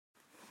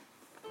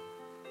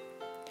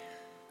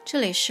这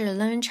里是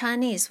Learn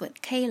Chinese with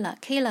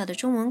Kayla 的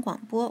中文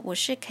广播，我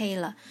是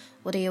Kayla，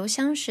 我的邮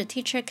箱是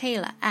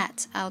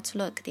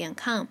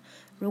teacherkayla@outlook.com。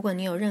如果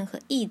你有任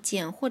何意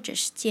见或者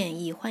是建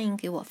议，欢迎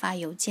给我发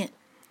邮件。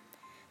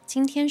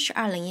今天是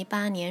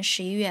2018年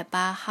11月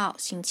8号，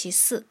星期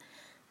四。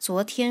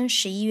昨天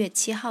11月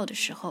7号的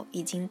时候，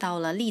已经到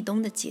了立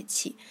冬的节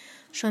气，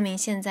说明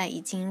现在已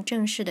经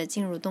正式的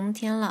进入冬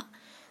天了。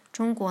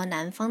中国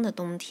南方的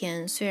冬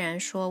天虽然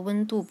说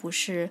温度不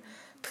是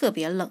特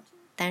别冷，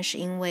但是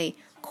因为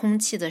空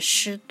气的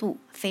湿度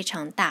非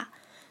常大，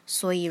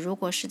所以如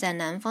果是在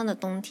南方的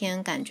冬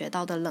天感觉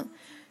到的冷，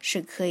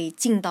是可以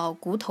进到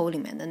骨头里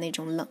面的那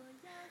种冷，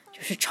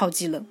就是超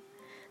级冷。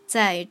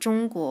在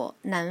中国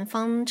南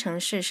方城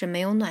市是没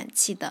有暖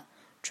气的，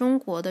中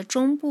国的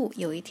中部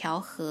有一条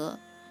河，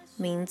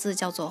名字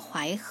叫做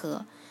淮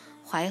河。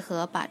淮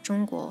河把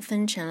中国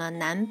分成了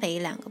南北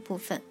两个部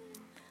分，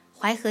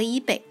淮河以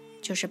北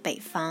就是北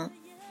方，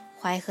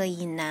淮河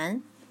以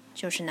南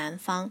就是南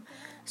方，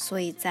所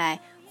以在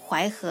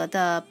淮河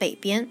的北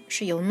边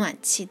是有暖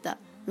气的。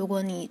如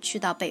果你去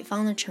到北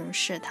方的城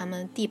市，他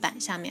们地板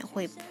下面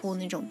会铺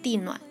那种地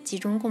暖，集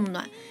中供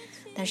暖，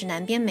但是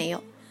南边没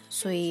有，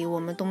所以我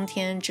们冬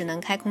天只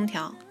能开空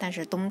调。但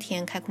是冬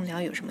天开空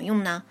调有什么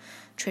用呢？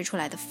吹出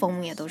来的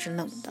风也都是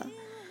冷的，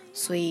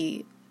所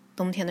以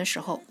冬天的时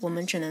候我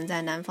们只能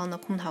在南方的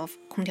空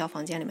调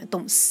房间里面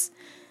冻死。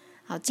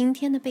好，今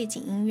天的背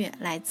景音乐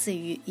来自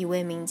于一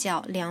位名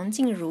叫梁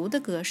静茹的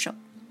歌手。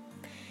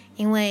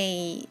因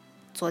为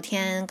昨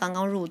天刚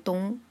刚入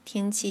冬，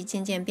天气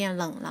渐渐变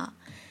冷了，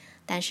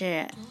但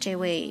是这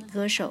位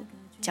歌手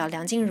叫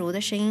梁静茹的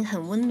声音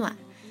很温暖，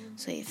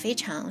所以非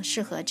常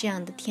适合这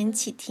样的天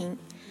气听。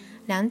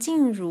梁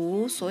静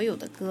茹所有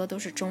的歌都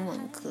是中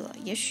文歌，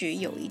也许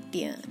有一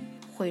点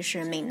会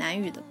是闽南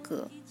语的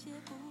歌，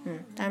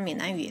当然闽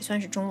南语也算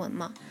是中文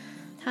嘛。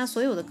她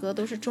所有的歌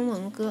都是中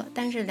文歌，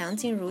但是梁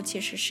静茹其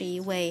实是一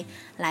位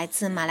来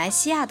自马来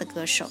西亚的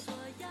歌手。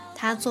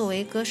他作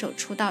为歌手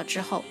出道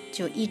之后，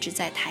就一直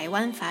在台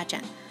湾发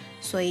展，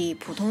所以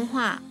普通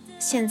话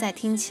现在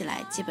听起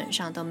来基本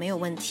上都没有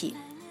问题。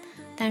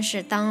但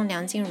是当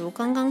梁静茹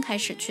刚刚开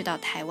始去到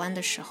台湾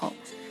的时候，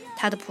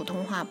她的普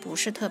通话不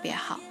是特别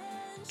好。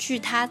据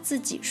她自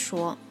己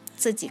说，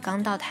自己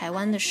刚到台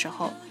湾的时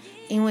候，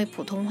因为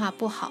普通话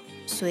不好，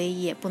所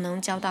以也不能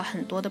交到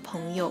很多的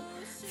朋友，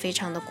非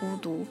常的孤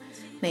独，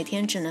每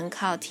天只能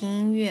靠听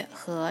音乐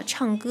和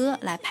唱歌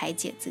来排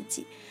解自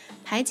己。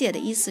排解的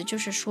意思就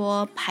是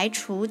说排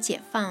除解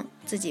放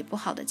自己不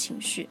好的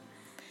情绪。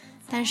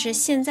但是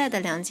现在的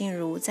梁静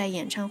茹在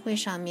演唱会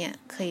上面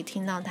可以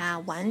听到她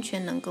完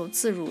全能够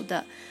自如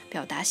地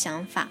表达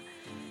想法，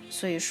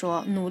所以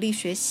说努力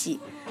学习，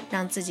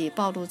让自己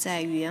暴露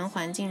在语言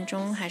环境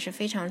中还是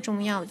非常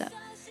重要的。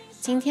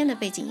今天的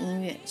背景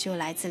音乐就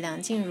来自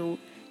梁静茹，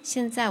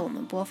现在我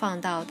们播放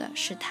到的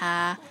是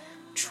她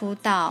出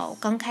道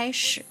刚开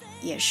始，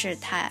也是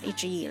他一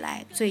直以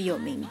来最有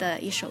名的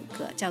一首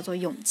歌，叫做《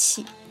勇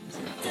气》。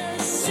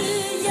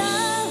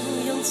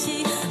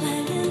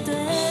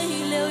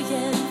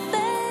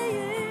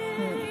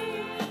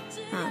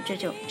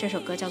这首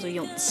歌叫做《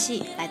勇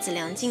气》，来自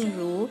梁静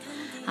茹。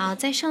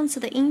在上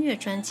次的音乐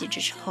专辑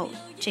之后，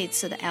这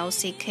次的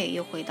LCK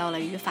又回到了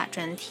语法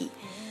专题。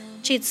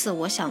这次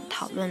我想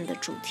讨论的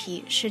主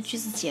题是句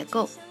子结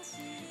构。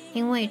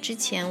因为之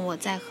前我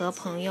在和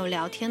朋友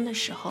聊天的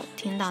时候，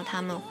听到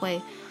他们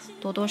会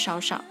多多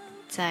少少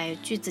在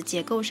句子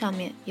结构上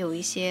面有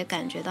一些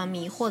感觉到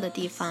迷惑的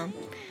地方。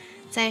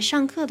在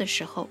上课的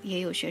时候，也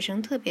有学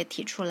生特别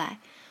提出来，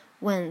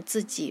问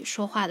自己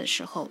说话的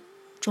时候，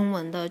中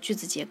文的句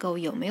子结构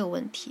有没有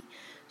问题。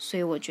所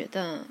以我觉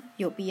得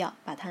有必要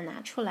把它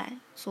拿出来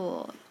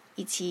做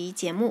一期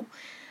节目。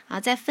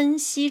在分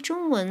析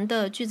中文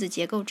的句子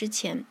结构之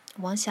前，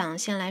我想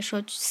先来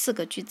说4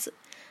个句子，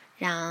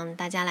让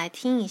大家来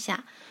听一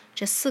下。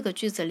这4个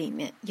句子里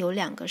面有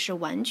2个是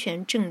完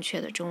全正确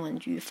的中文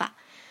语法，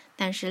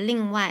但是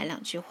另外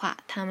2句话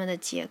它们的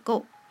结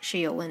构是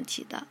有问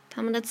题的，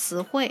它们的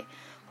词汇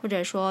或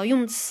者说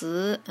用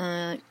词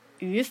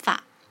语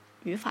法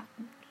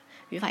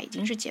已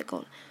经是结构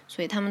了，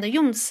所以它们的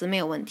用词没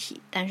有问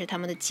题，但是它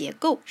们的结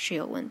构是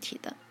有问题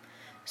的。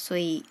所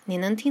以你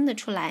能听得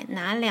出来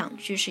哪2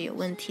句是有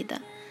问题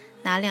的，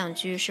哪2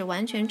句是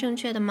完全正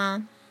确的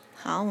吗？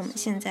好，我们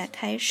现在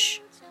开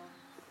始。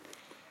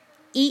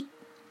1.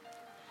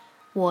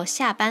 我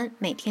下班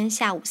每天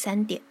下午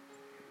3点。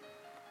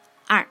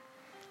2.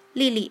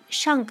 丽丽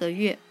上个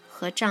月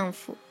和丈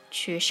夫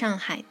去上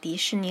海迪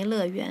士尼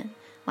乐园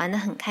玩得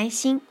很开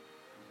心。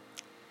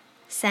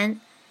3.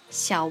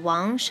 小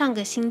王上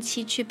个星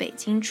期去北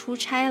京出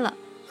差了，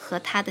和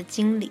他的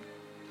经理。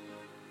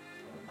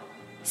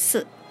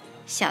4.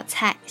 小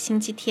蔡星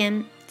期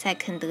天在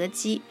肯德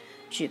基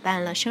举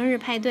办了生日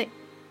派对。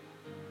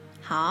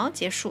好，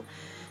结束。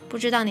不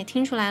知道你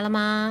听出来了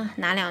吗？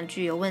哪2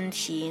句有问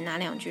题，哪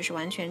2句是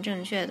完全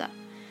正确的。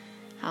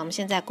好，我们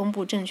现在公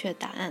布正确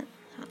答案。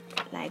好，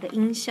来个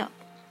音效。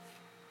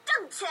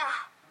正确，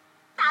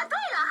答对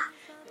了。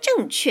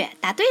正确，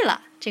答对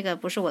了。这个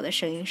不是我的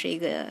声音，是一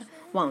个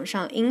网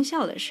上音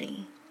效的声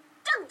音。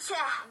正确，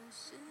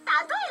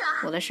答对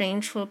了。我的声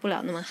音出不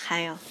了那么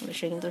嗨啊，我的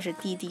声音都是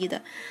低低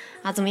的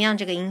啊。怎么样，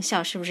这个音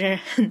效是不是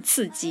很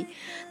刺激？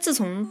自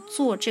从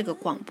做这个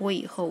广播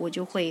以后，我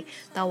就会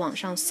到网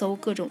上搜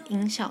各种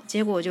音效，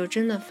结果我就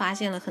真的发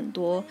现了很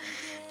多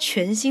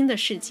全新的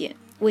世界，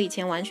我以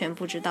前完全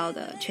不知道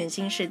的全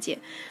新世界。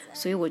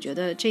所以我觉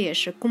得这也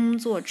是工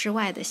作之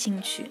外的兴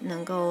趣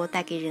能够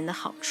带给人的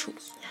好处，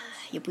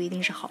也不一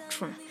定是好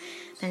处呢，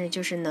但是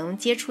就是能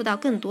接触到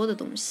更多的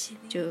东西，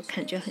就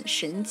感觉很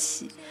神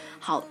奇。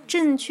好，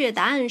正确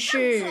答案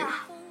是，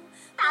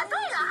答对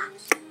了。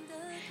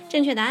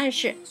正确答案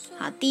是，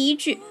好，第一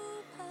句，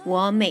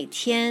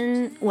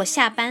我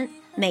下班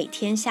每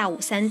天下午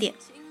3点，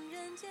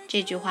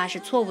这句话是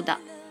错误的。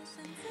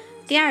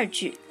第二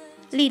句，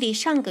丽丽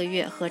上个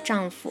月和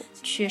丈夫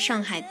去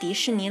上海迪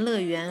士尼乐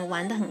园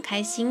玩得很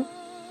开心，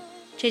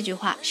这句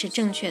话是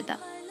正确的。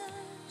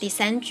第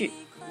三句，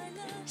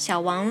小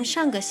王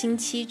上个星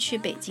期去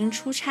北京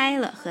出差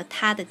了，和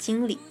他的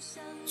经理，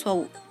错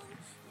误。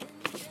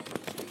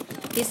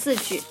第四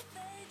句，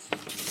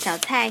小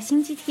蔡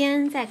星期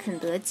天在肯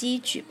德基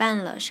举办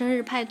了生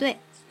日派对，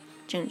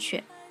正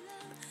确。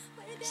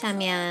下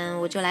面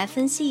我就来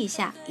分析一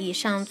下以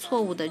上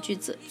错误的句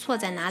子错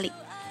在哪里。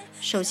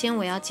首先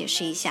我要解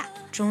释一下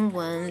中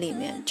文里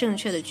面正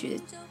确的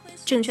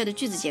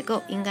句子结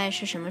构应该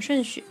是什么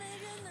顺序。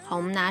好，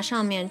我们拿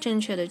上面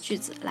正确的句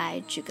子来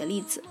举个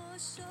例子。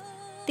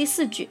第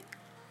四句，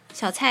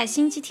小蔡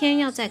星期天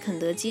要在肯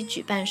德基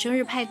举办生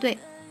日派对。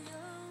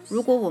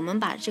如果我们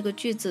把这个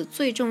句子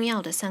最重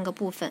要的3个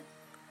部分，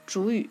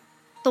主语、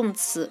动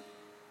词、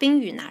宾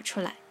语拿出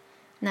来，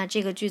那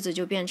这个句子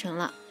就变成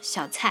了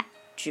小蔡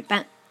举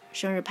办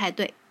生日派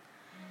对。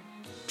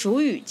主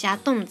语加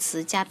动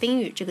词加宾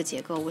语这个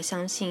结构，我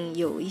相信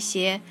有一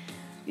些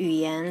语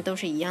言都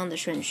是一样的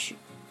顺序。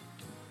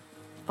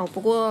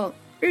不过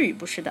日语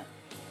不是的，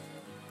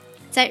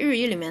在日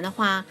语里面的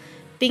话，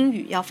宾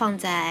语要放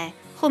在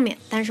后面，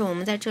但是我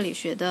们在这里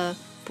学的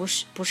不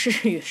是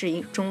日语，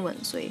是中文，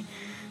所以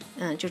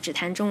就只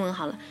谈中文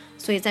好了。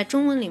所以在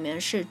中文里面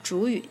是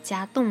主语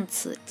加动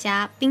词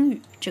加宾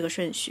语这个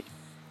顺序。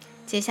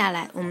接下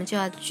来我们就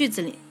要在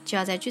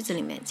句子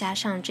里面加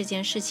上这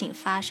件事情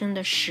发生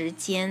的时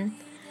间。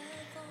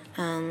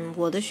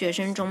我的学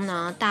生中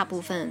呢，大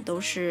部分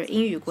都是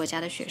英语国家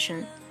的学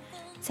生，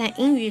在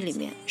英语里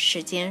面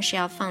时间是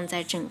要放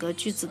在整个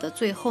句子的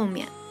最后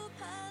面，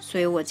所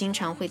以我经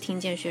常会听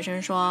见学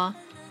生说，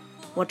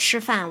我吃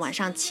饭晚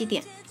上7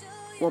点，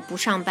我不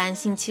上班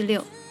星期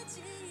六。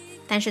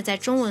但是在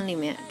中文里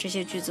面这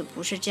些句子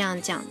不是这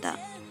样讲的，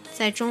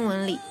在中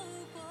文里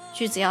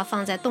句子要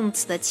放在动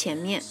词的前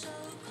面。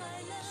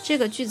这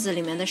个句子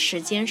里面的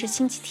时间是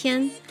星期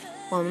天，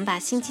我们把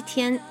星期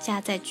天加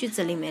在句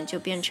子里面就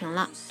变成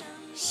了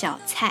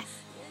小蔡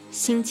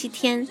星期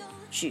天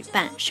举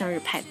办生日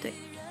派对。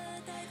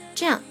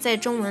这样在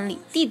中文里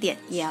地点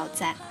也要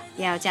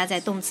加在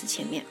动词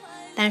前面，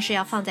但是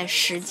要放在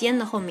时间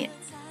的后面。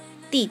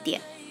地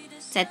点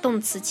在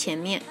动词前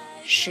面，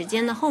时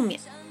间的后面，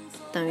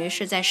等于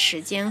是在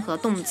时间和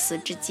动词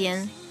之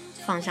间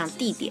放上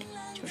地点，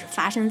就是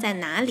发生在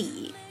哪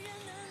里。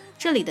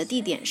这里的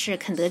地点是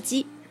肯德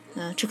基，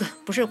这个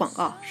不是广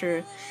告，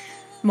是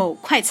某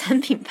快餐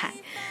品牌。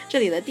这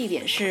里的地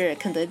点是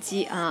肯德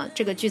基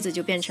这个句子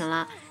就变成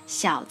了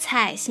小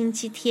蔡星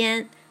期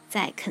天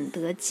在肯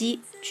德基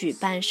举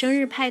办生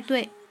日派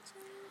对。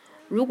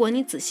如果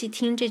你仔细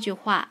听这句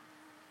话，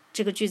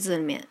这个句子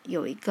里面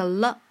有一个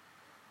了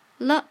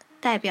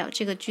代表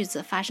这个句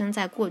子发生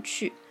在过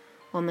去，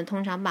我们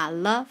通常把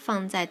了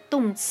放在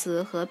动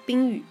词和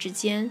宾语之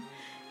间，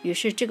于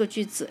是这个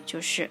句子就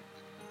是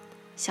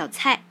小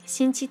蔡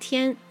星期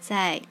天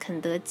在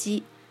肯德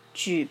基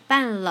举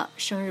办了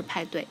生日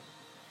派对。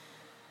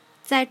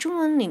在中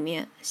文里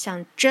面，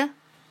像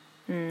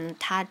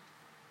他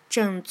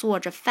正做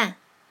着饭，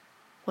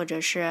或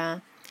者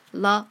是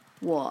了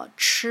我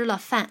吃了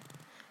饭，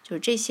就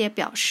这些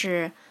表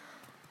示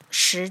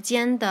时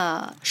间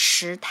的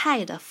时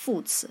态的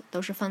副词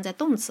都是放在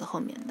动词后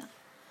面的，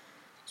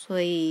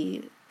所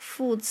以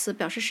副词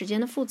表示时间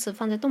的副词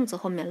放在动词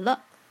后面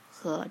了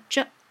和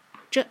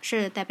这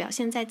是代表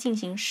现在进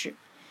行时。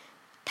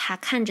他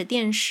看着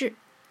电视，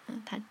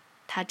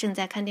他正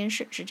在看电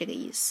视，是这个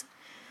意思。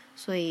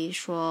所以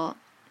说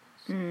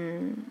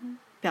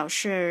表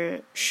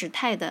示时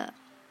态的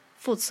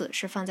副词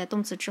是放在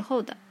动词之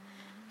后的，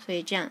所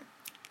以这样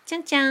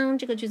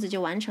这个句子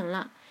就完成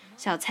了。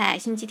小蔡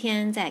星期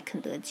天在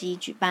肯德基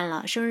举办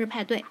了生日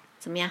派对，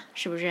怎么样？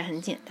是不是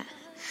很简单？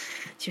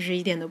其实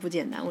一点都不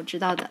简单，我知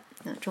道的。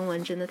中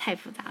文真的太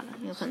复杂了，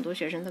有很多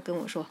学生都跟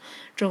我说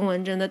中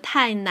文真的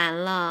太难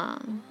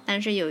了。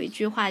但是有一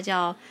句话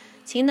叫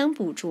勤能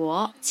补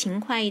拙，勤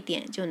快一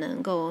点就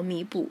能够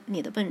弥补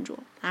你的笨拙。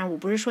当然我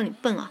不是说你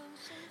笨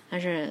但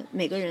是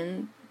每个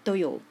人都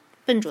有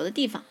笨拙的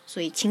地方，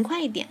所以勤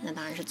快一点那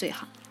当然是最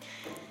好。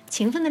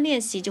勤奋的练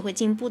习就会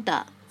进步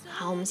的。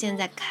好，我们现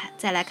在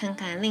再来看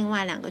看另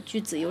外2个句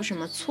子有什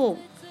么错误。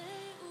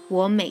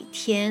我每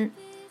天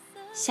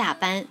下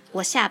班，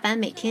我下班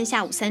每天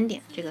下午3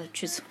点，这个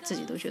句子自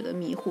己都觉得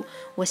迷糊。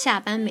我下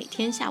班每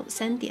天下午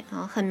3点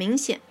啊，很明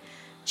显，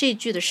这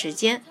句的时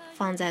间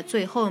放在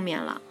最后面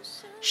了，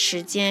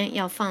时间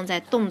要放在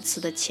动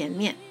词的前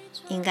面，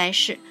应该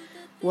是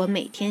我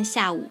每天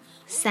下午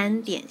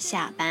3点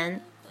下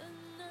班。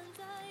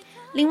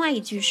另外一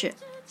句是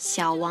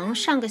小王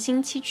上个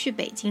星期去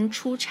北京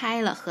出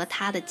差了和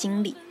他的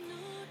经历，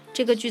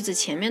这个句子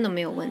前面都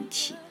没有问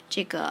题，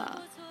这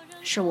个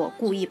是我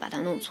故意把它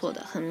弄错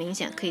的，很明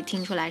显可以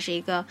听出来是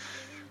一个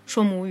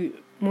说母语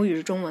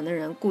是中文的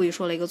人故意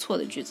说了一个错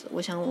的句子。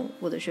我想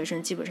我的学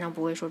生基本上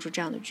不会说出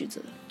这样的句子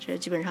的，这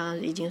基本上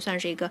已经算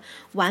是一个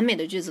完美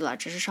的句子了，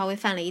只是稍微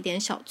犯了一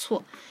点小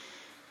错。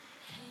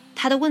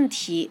它的问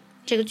题，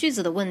这个句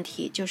子的问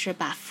题就是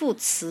把副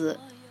词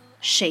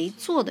谁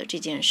做的这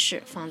件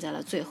事放在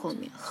了最后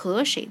面，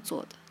和谁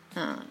做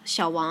的。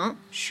小王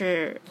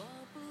是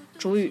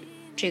主语，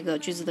这个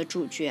句子的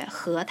主角，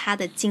和他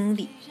的经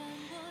历，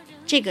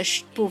这个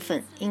部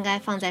分应该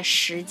放在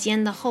时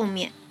间的后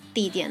面，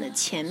地点的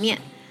前面，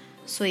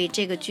所以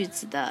这个句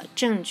子的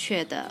正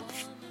确的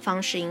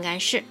方式应该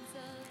是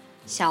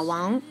小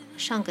王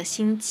上个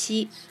星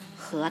期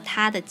和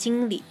他的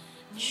经理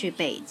去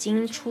北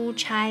京出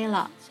差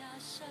了，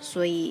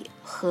所以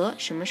和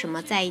什么什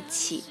么在一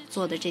起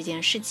做的这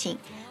件事情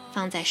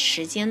放在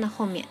时间的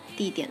后面，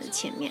地点的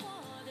前面。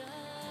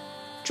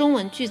中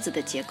文句子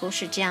的结构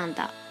是这样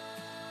的，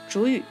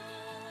主语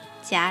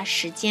加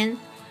时间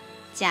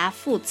加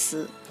副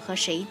词和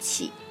谁一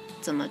起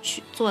怎么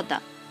去做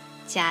的，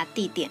加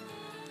地点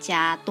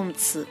加动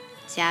词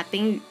加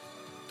宾语。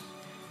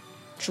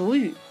主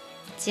语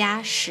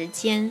加时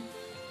间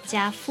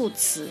加副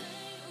词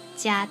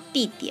加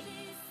地点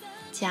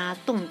加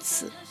动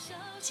词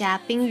加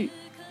宾语。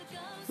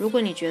如果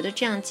你觉得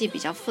这样记比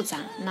较复杂，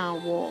那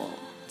我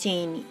建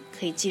议你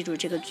可以记住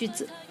这个句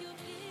子：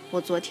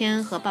我昨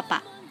天和爸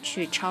爸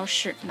去超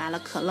市买了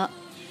可乐。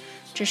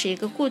这是一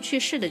个过去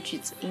式的句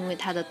子，因为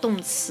它的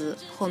动词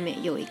后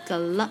面有一个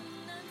了。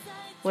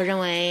我认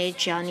为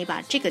只要你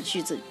把这个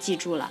句子记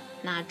住了，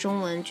那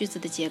中文句子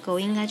的结构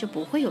应该就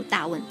不会有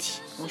大问题。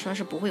我说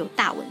是不会有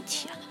大问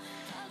题啊，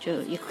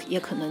就也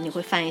可能你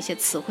会犯一些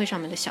词汇上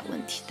面的小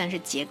问题，但是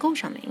结构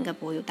上面应该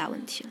不会有大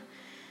问题了。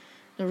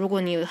那如果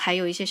你还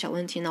有一些小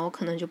问题，那我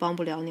可能就帮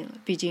不了你了，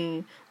毕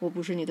竟我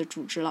不是你的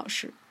主职老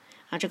师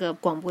啊。这个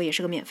广播也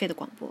是个免费的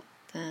广播，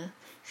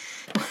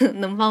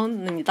能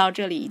帮你到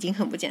这里已经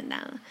很不简单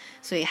了，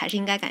所以还是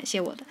应该感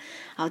谢我的。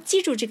好，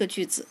记住这个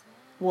句子：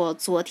我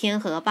昨天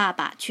和爸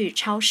爸去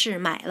超市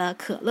买了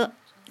可乐。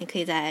你可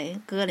以在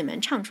歌里面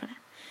唱出来，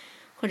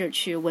或者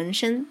去纹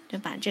身，就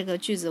把这个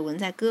句子纹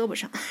在胳膊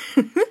上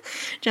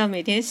这样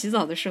每天洗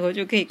澡的时候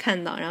就可以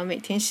看到，然后每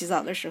天洗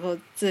澡的时候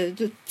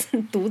就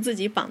读自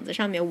己膀子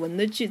上面纹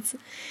的句子，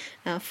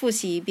复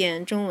习一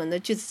遍中文的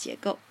句子结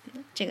构。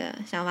这个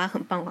想法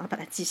很棒，我要把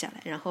它记下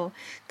来，然后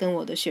跟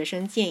我的学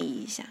生建议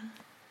一下。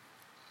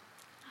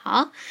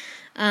好，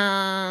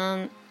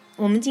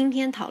我们今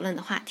天讨论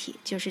的话题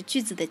就是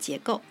句子的结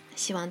构，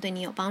希望对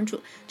你有帮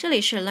助。这里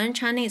是 Learn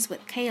Chinese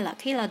with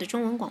Kayla 的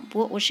中文广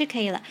播，我是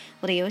Kayla，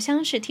 我的邮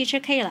箱是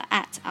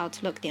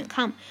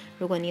teacherkayla@outlook.com。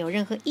 如果你有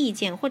任何意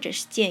见或者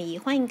是建议，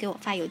欢迎给我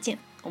发邮件。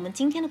我们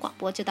今天的广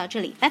播就到这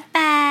里，拜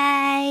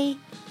拜。